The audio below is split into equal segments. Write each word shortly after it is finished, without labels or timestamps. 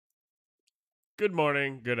Good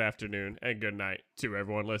morning, good afternoon, and good night to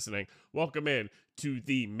everyone listening. Welcome in to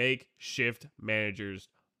the MakeShift Managers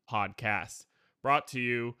podcast, brought to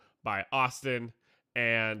you by Austin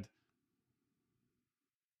and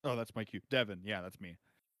Oh, that's my cue. Devin. Yeah, that's me.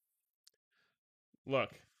 look.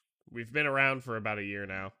 We've been around for about a year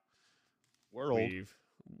now. We're old.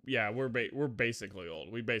 We're basically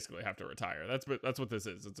old. We basically have to retire. That's what this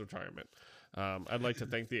is. It's retirement. I'd like to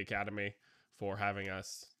thank the Academy for having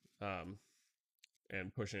us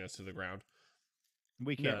and pushing us to the ground.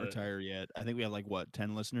 We can't retire yet. I think we have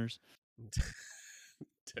 10 listeners?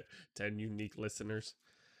 10 unique listeners.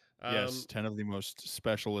 Yes, 10 of the most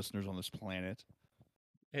special listeners on this planet.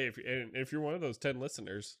 Hey, if you're one of those 10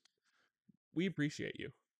 listeners, we appreciate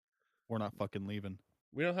you. We're not fucking leaving.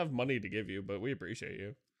 We don't have money to give you, but we appreciate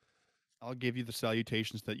you. I'll give you the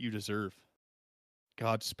salutations that you deserve.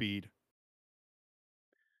 Godspeed.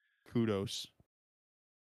 Kudos.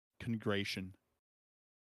 Congration.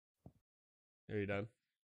 Are you done?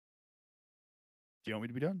 Do you want me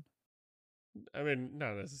to be done? I mean,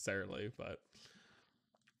 not necessarily, but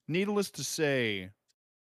Needless to say,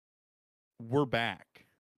 we're back.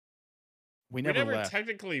 We never left.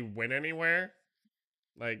 technically went anywhere.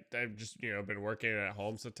 Like, I've just, been working at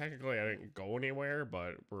home, so technically I didn't go anywhere,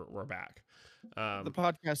 but we're back. The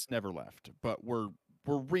podcast never left, but we're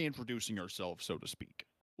reintroducing ourselves, so to speak.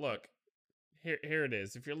 Look, here it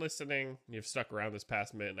is. If you're listening, you've stuck around this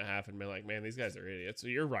past minute and a half and been like, man, these guys are idiots. So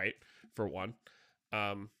you're right, for one.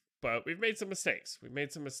 But we've made some mistakes.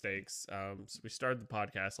 So we started the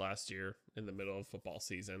podcast last year in the middle of football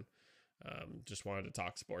season. Just wanted to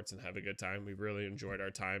talk sports and have a good time. We really enjoyed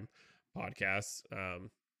our time podcasts,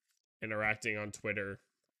 interacting on Twitter,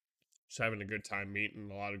 just having a good time,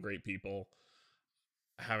 meeting a lot of great people,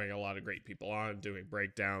 having a lot of great people on, doing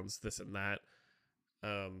breakdowns, this and that.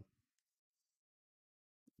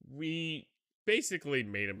 We basically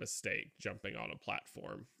made a mistake jumping on a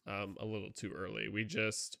platform a little too early. We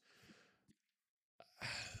just,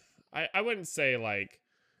 I wouldn't say like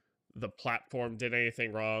the platform did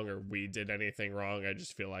anything wrong or we did anything wrong. I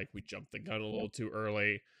just feel like we jumped the gun a little too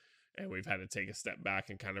early and we've had to take a step back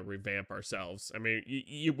and kind of revamp ourselves. I mean,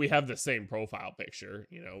 we have the same profile picture.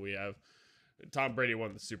 We have Tom Brady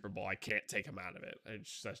won the Super Bowl. I can't take him out of it.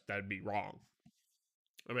 That'd be wrong.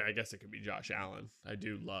 I mean, I guess it could be Josh Allen. I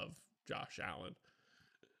do love Josh Allen.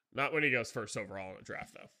 Not when he goes first overall in the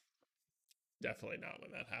draft, though. Definitely not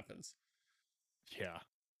when that happens. Yeah,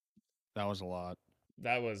 that was a lot.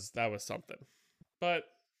 That was something. But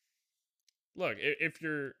look, if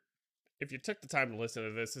you took the time to listen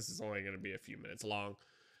to this is only going to be a few minutes long.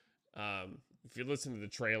 If you listen to the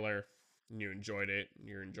trailer and you enjoyed it, and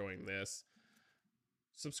you're enjoying this,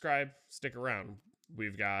 subscribe, stick around.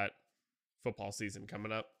 We've got football season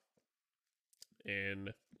coming up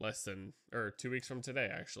in 2 weeks from today,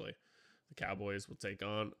 actually. The Cowboys will take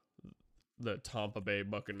on the Tampa Bay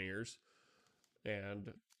Buccaneers.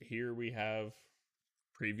 And here we have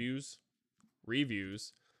previews,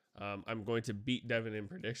 reviews. I'm going to beat Devin in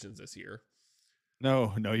predictions this year.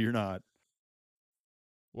 No, you're not.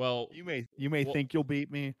 Well, you may think you'll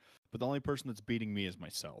beat me, but the only person that's beating me is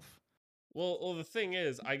myself. Well, the thing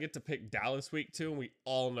is, I get to pick Dallas week 2, and we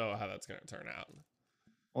all know how that's going to turn out.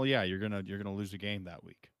 Well, yeah, you're gonna lose a game that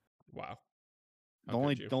week. Wow. The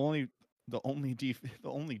only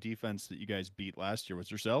defense that you guys beat last year was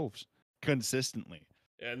yourselves consistently.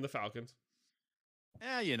 And the Falcons.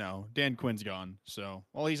 Yeah, Dan Quinn's gone. So,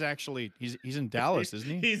 well, he's in Dallas,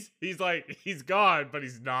 isn't he? He's gone, but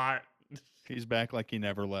he's not. He's back like he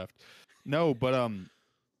never left. No, but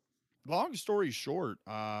long story short,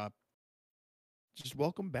 just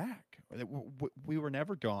welcome back. We were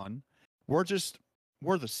never gone. We're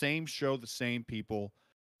the same show, the same people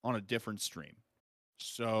on a different stream.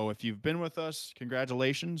 So if you've been with us,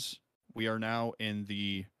 congratulations. We are now in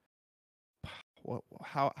the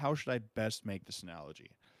how should I best make this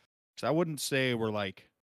analogy? Because I wouldn't say we're like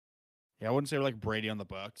Brady on the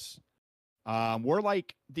Bucks. We're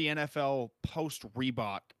like the NFL post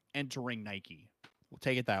Reebok entering Nike. We'll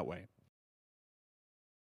take it that way.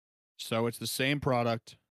 So it's the same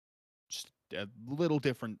product, just a little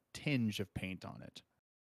different tinge of paint on it.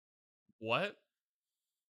 What?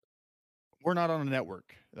 We're not on a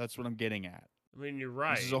network. That's what I'm getting at. I mean, you're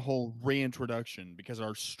right. This is a whole reintroduction because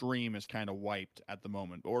our stream is kind of wiped at the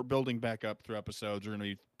moment. But we're building back up through episodes. We're going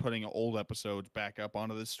to be putting old episodes back up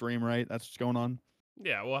onto this stream, right? That's what's going on?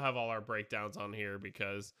 Yeah, we'll have all our breakdowns on here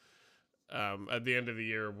because at the end of the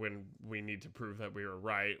year when we need to prove that we were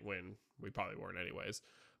right, when we probably weren't anyways.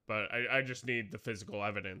 But I just need the physical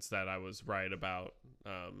evidence that I was right about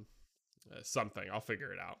something. I'll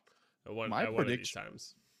figure it out at one of these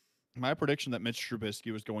times. My prediction that Mitch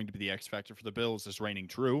Trubisky was going to be the X factor for the Bills is reigning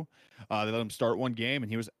true. They let him start one game, and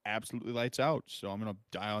he was absolutely lights out. So I'm going to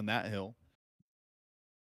die on that hill.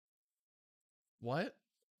 What?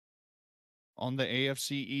 On the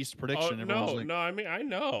AFC East Oh prediction, everyone was no, like, no. I mean, I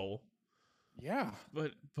know, "Yeah,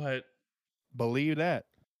 but believe that."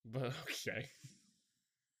 okay.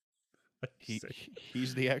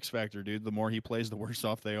 He's the X factor, dude. The more he plays, the worse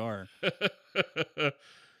off they are.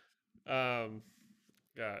 um,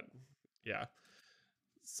 God, yeah.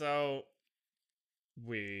 So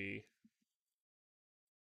we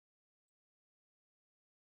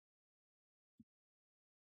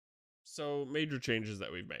major changes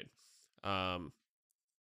that we've made. Um,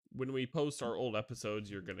 when we post our old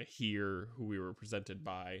episodes, you're gonna hear who we were presented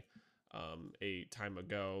by a time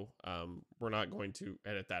ago. We're not going to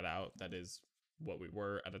edit that out. That is what we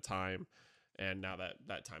were at a time, and now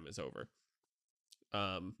that time is over.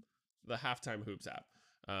 The Halftime Hoops app.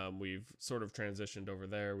 We've sort of transitioned over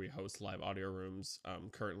there. We host live audio rooms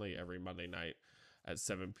currently every Monday night at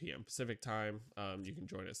 7 p.m. Pacific time. You can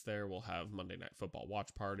join us there. We'll have Monday Night Football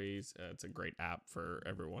watch parties. It's a great app for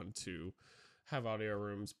everyone to have audio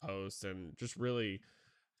rooms post and just really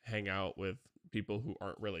hang out with people who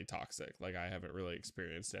aren't really toxic. Like, I haven't really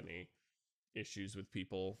experienced any issues with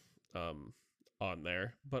people on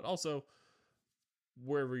there. But also,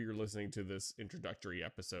 wherever you're listening to this introductory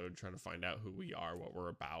episode, trying to find out who we are, what we're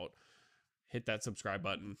about, hit that subscribe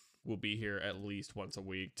button. We'll be here at least once a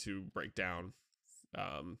week to break down.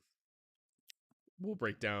 Um, we'll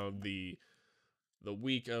break down the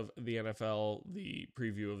week of the NFL, the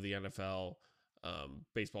preview of the NFL.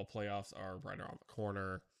 Baseball playoffs are right around the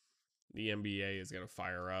corner. The NBA is gonna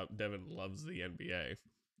fire up. Devin loves the NBA.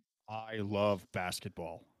 I love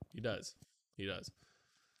basketball. He does. He does.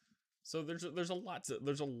 So there's a lot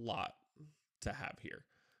to have here.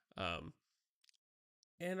 Um,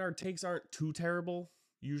 and our takes aren't too terrible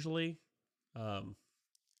usually. Um,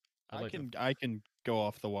 I'd I like to. can I can go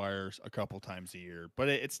off the wires a couple times a year, but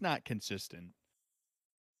it's not consistent.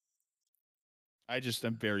 I just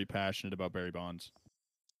am very passionate about Barry Bonds.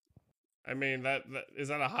 I mean, that is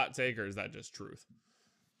that a hot take or is that just truth?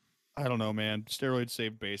 I don't know, man. Steroids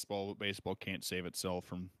save baseball, but baseball can't save itself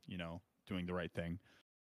from, doing the right thing.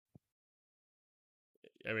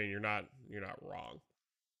 I mean, you're not wrong.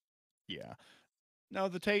 Yeah. No,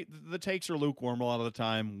 the takes are lukewarm a lot of the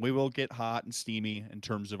time. We will get hot and steamy in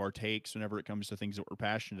terms of our takes whenever it comes to things that we're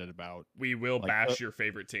passionate about. We will Like bash your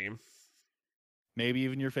favorite team. maybe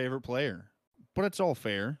even your favorite player. But it's all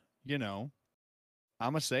fair, you know.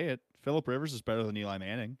 I'm gonna say it. Philip Rivers is better than Eli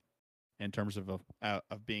Manning in terms of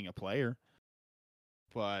being a player.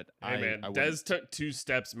 But Hey I man, wouldn't. Dez took 2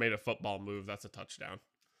 steps, made a football move. That's a touchdown.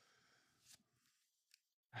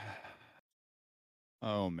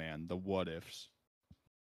 Oh man, the what ifs.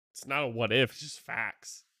 It's not a what if, it's just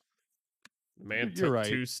facts. The man You're took right.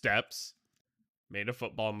 2 steps, made a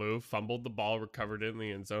football move, fumbled the ball, recovered it in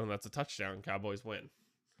the end zone. That's a touchdown. Cowboys win.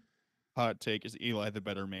 Hot take is Eli the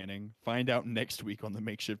better Manning. Find out next week on the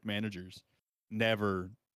makeshift managers.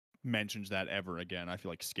 Never mentions that ever again. I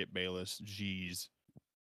feel like Skip Bayless. Jeez.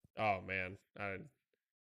 Oh man,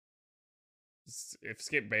 if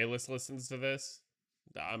Skip Bayless listens to this,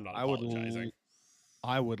 I'm not I would apologizing.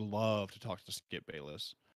 I would love to talk to Skip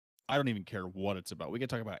Bayless. I don't even care what it's about. We could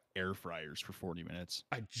talk about air fryers for 40 minutes.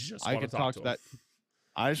 I just I want to could talk talk to to him. that.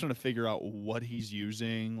 I just want to figure out what he's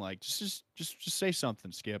using. Like, just say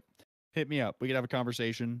something, Skip. Hit me up. We could have a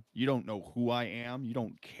conversation. You don't know who I am. You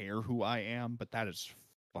don't care who I am, but that is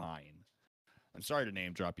fine. I'm sorry to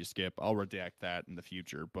name drop you, Skip. I'll redact that in the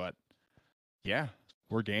future. But yeah,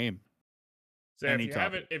 we're game. So Any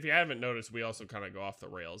topic. if you haven't noticed, we also kind of go off the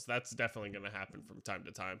rails. That's definitely going to happen from time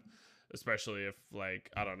to time, especially if like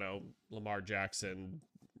I don't know Lamar Jackson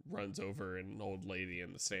runs over an old lady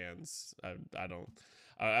in the stands. I don't.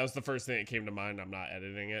 That was the first thing that came to mind. I'm not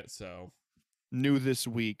editing it, so New this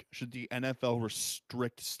week. Should the NFL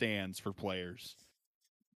restrict stands for players?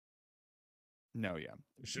 No, yeah.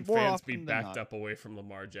 should More fans be often than backed not. up away from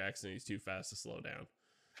Lamar Jackson? He's too fast to slow down.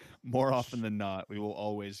 More often than not, we will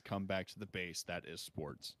always come back to the base that is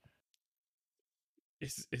sports.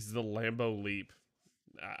 Is the Lambo leap?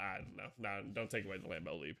 I don't know. No, don't take away the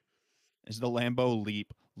Lambo leap. Is the Lambeau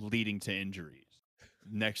leap leading to injuries?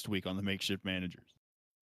 Next week on the makeshift managers.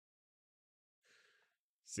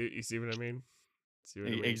 See, you see what I mean? See what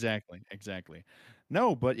I mean? Exactly.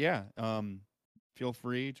 No, but yeah, feel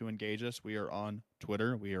free to engage us. We are on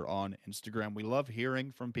Twitter. We are on Instagram. We love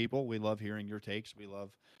hearing from people. We love hearing your takes. We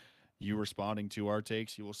love you responding to our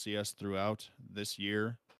takes. You will see us throughout this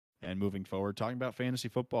year And moving forward, talking about fantasy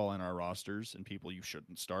football and our rosters and people you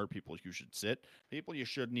shouldn't start, people you should sit, people you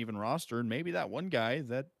shouldn't even roster, and maybe that one guy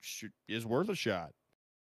that is worth a shot.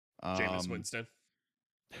 Jameis Um, Winston.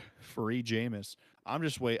 Free Jameis. I'm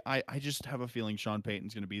just wait. I just have a feeling Sean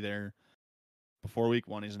Payton's going to be there before week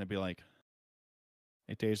 1. He's going to be like,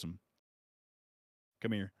 "Hey Taysom,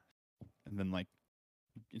 come here," and then like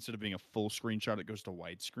instead of being a full screenshot, it goes to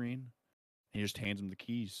widescreen. He just hands him the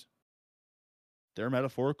keys. They're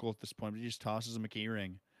metaphorical at this point, but he just tosses him a key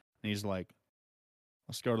ring, and he's like,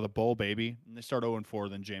 "Let's go to the bowl, baby." And they start 0-4.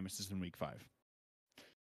 Then Jameis is in week 5.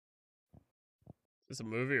 Is this a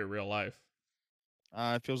movie or real life?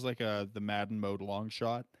 It feels like the Madden mode long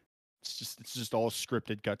shot. It's just all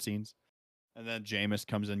scripted cutscenes. And then Jameis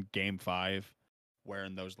comes in game 5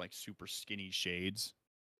 wearing those like super skinny shades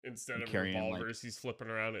Instead and of carrying like revolvers, he's flipping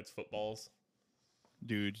around. It's footballs.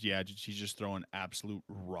 dude, yeah, he's just throwing absolute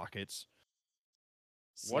rockets.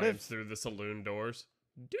 What Slams if through the saloon doors.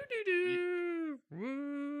 Do do y- do.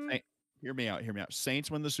 Woo. Saint, hear me out. Saints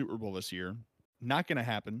win the Super Bowl this year. Not gonna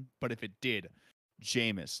happen, but if it did,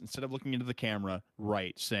 Jameis, instead of looking into the camera,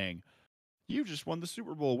 right, saying, "You just won the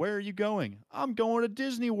Super Bowl. Where are you going?" "I'm going to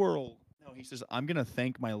Disney World." No, he says, "I'm gonna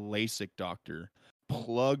thank my LASIK doctor."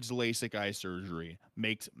 Plugs LASIK eye surgery,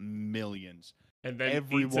 makes millions. And then eats a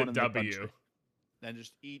Everyone in the W. country. Then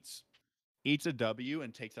just eats a W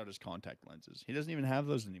and takes out his contact lenses. He doesn't even have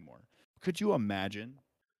those anymore. Could you imagine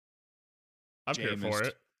I'm here for Jameis?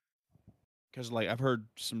 it. Because like I've heard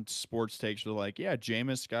some sports takes were like, yeah,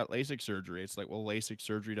 Jameis got LASIK surgery. It's like, well, LASIK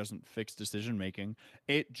surgery doesn't fix decision making.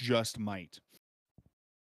 It just might.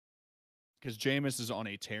 Because Jameis is on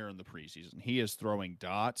a tear in the preseason. He is throwing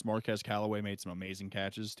dots. Marquez Callaway made some amazing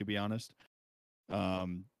catches, to be honest.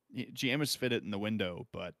 Jameis fit it in the window,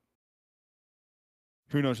 but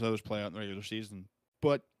who knows how those play out in the regular season.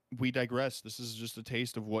 But we digress. This is just a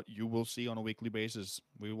taste of what you will see on a weekly basis.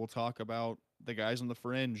 We will talk about the guys on the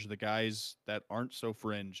fringe, the guys that aren't so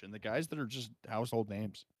fringe, and the guys that are just household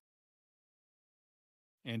names.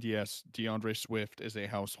 And yes, DeAndre Swift is a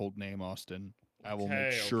household name, Austin. I will make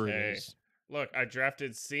Okay, sure it okay. is. Look, I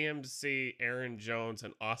drafted CMC, Aaron Jones,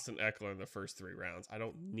 and Austin Eckler in the first 3 rounds. I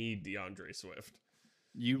don't need DeAndre Swift.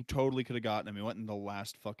 You totally could have gotten him. He went in the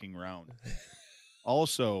last fucking round.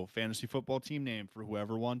 Also, fantasy football team name for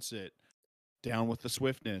whoever wants it. Down with the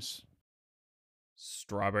swiftness.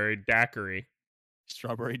 Strawberry Daiquiri.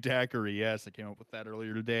 Strawberry daiquiri. Yes, I came up with that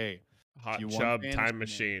earlier today. If Hot you want Chub fantasy Time name,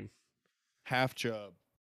 Machine. half chub.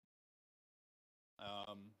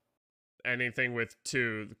 Um, Anything with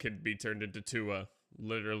 2 could be turned into Tua.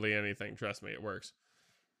 Literally anything. Trust me, it works.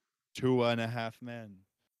 2.5 men.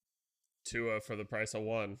 Tua for the price of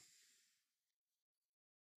 1.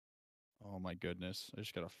 Oh my goodness. I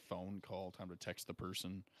just got a phone call. Time to text the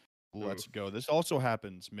person. Ooh, Let's go. This also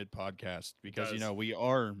happens mid podcast it because, does. we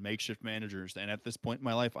are makeshift managers. And at this point in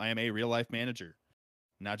my life, I am a real life manager,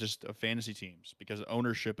 not just of fantasy teams, because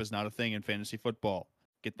ownership is not a thing in fantasy football.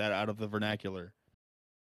 Get that out of the vernacular.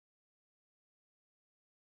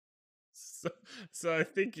 So, so I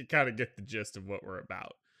think you kind of get the gist of what we're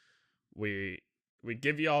about. We we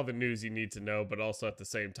give you all the news you need to know, but also at the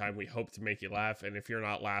same time we hope to make you laugh. And if you're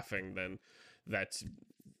not laughing, then that's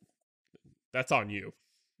that's on you.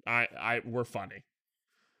 We're funny.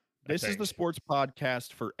 I This is the think. sports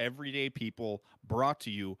podcast for everyday people, brought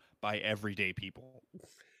to you by everyday people.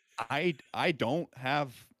 I don't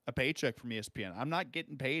have a paycheck from ESPN. I'm not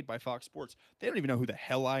getting paid by Fox Sports. They don't even know who the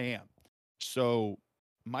hell I am. So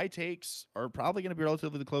my takes are probably going to be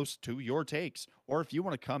relatively close to your takes. Or if you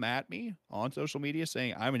want to come at me on social media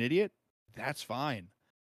saying I'm an idiot, that's fine.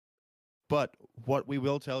 But what we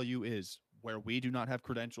will tell you is where we do not have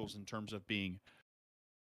credentials in terms of being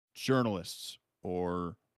journalists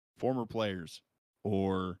or former players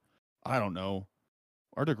or I don't know,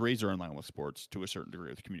 our degrees are in line with sports to a certain degree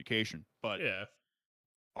with communication, but Yeah.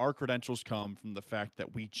 our credentials come from the fact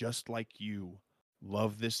that we, just like you,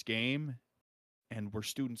 love this game and we're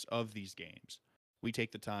students of these games. We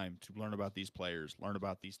take the time to learn about these players, learn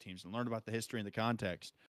about these teams, and learn about the history and the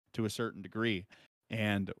context to a certain degree.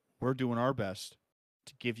 And we're doing our best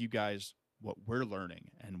to give you guys what we're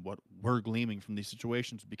learning and what we're gleaming from these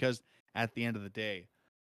situations because at the end of the day,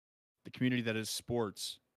 the community that is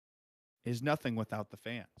sports is nothing without the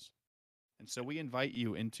fans. And so we invite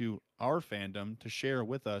you into our fandom to share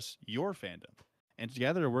with us your fandom. And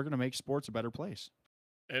together we're going to make sports a better place.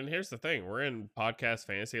 And here's the thing: we're in podcast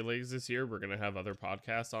fantasy leagues this year. We're gonna have other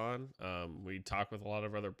podcasts on. We talk with a lot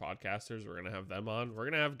of other podcasters. We're gonna have them on. We're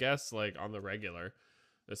gonna have guests like on the regular,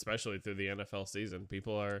 especially through the NFL season.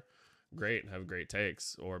 People are great and have great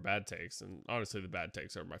takes or bad takes, and honestly, the bad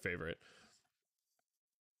takes are my favorite.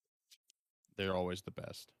 They're always the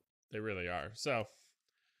best. They really are. So,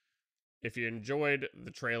 if you enjoyed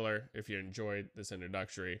the trailer, if you enjoyed this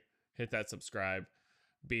introductory, hit that subscribe.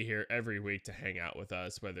 Be here every week to hang out with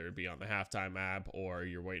us, whether it be on the Halftime app or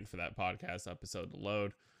you're waiting for that podcast episode to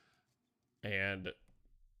load. And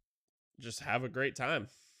just have a great time.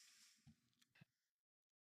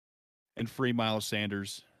 And free Miles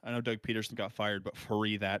Sanders. I know Doug Peterson got fired, but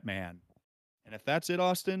free that man. And if that's it,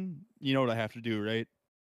 Austin, you know what I have to do, right?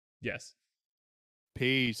 Yes.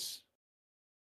 Peace.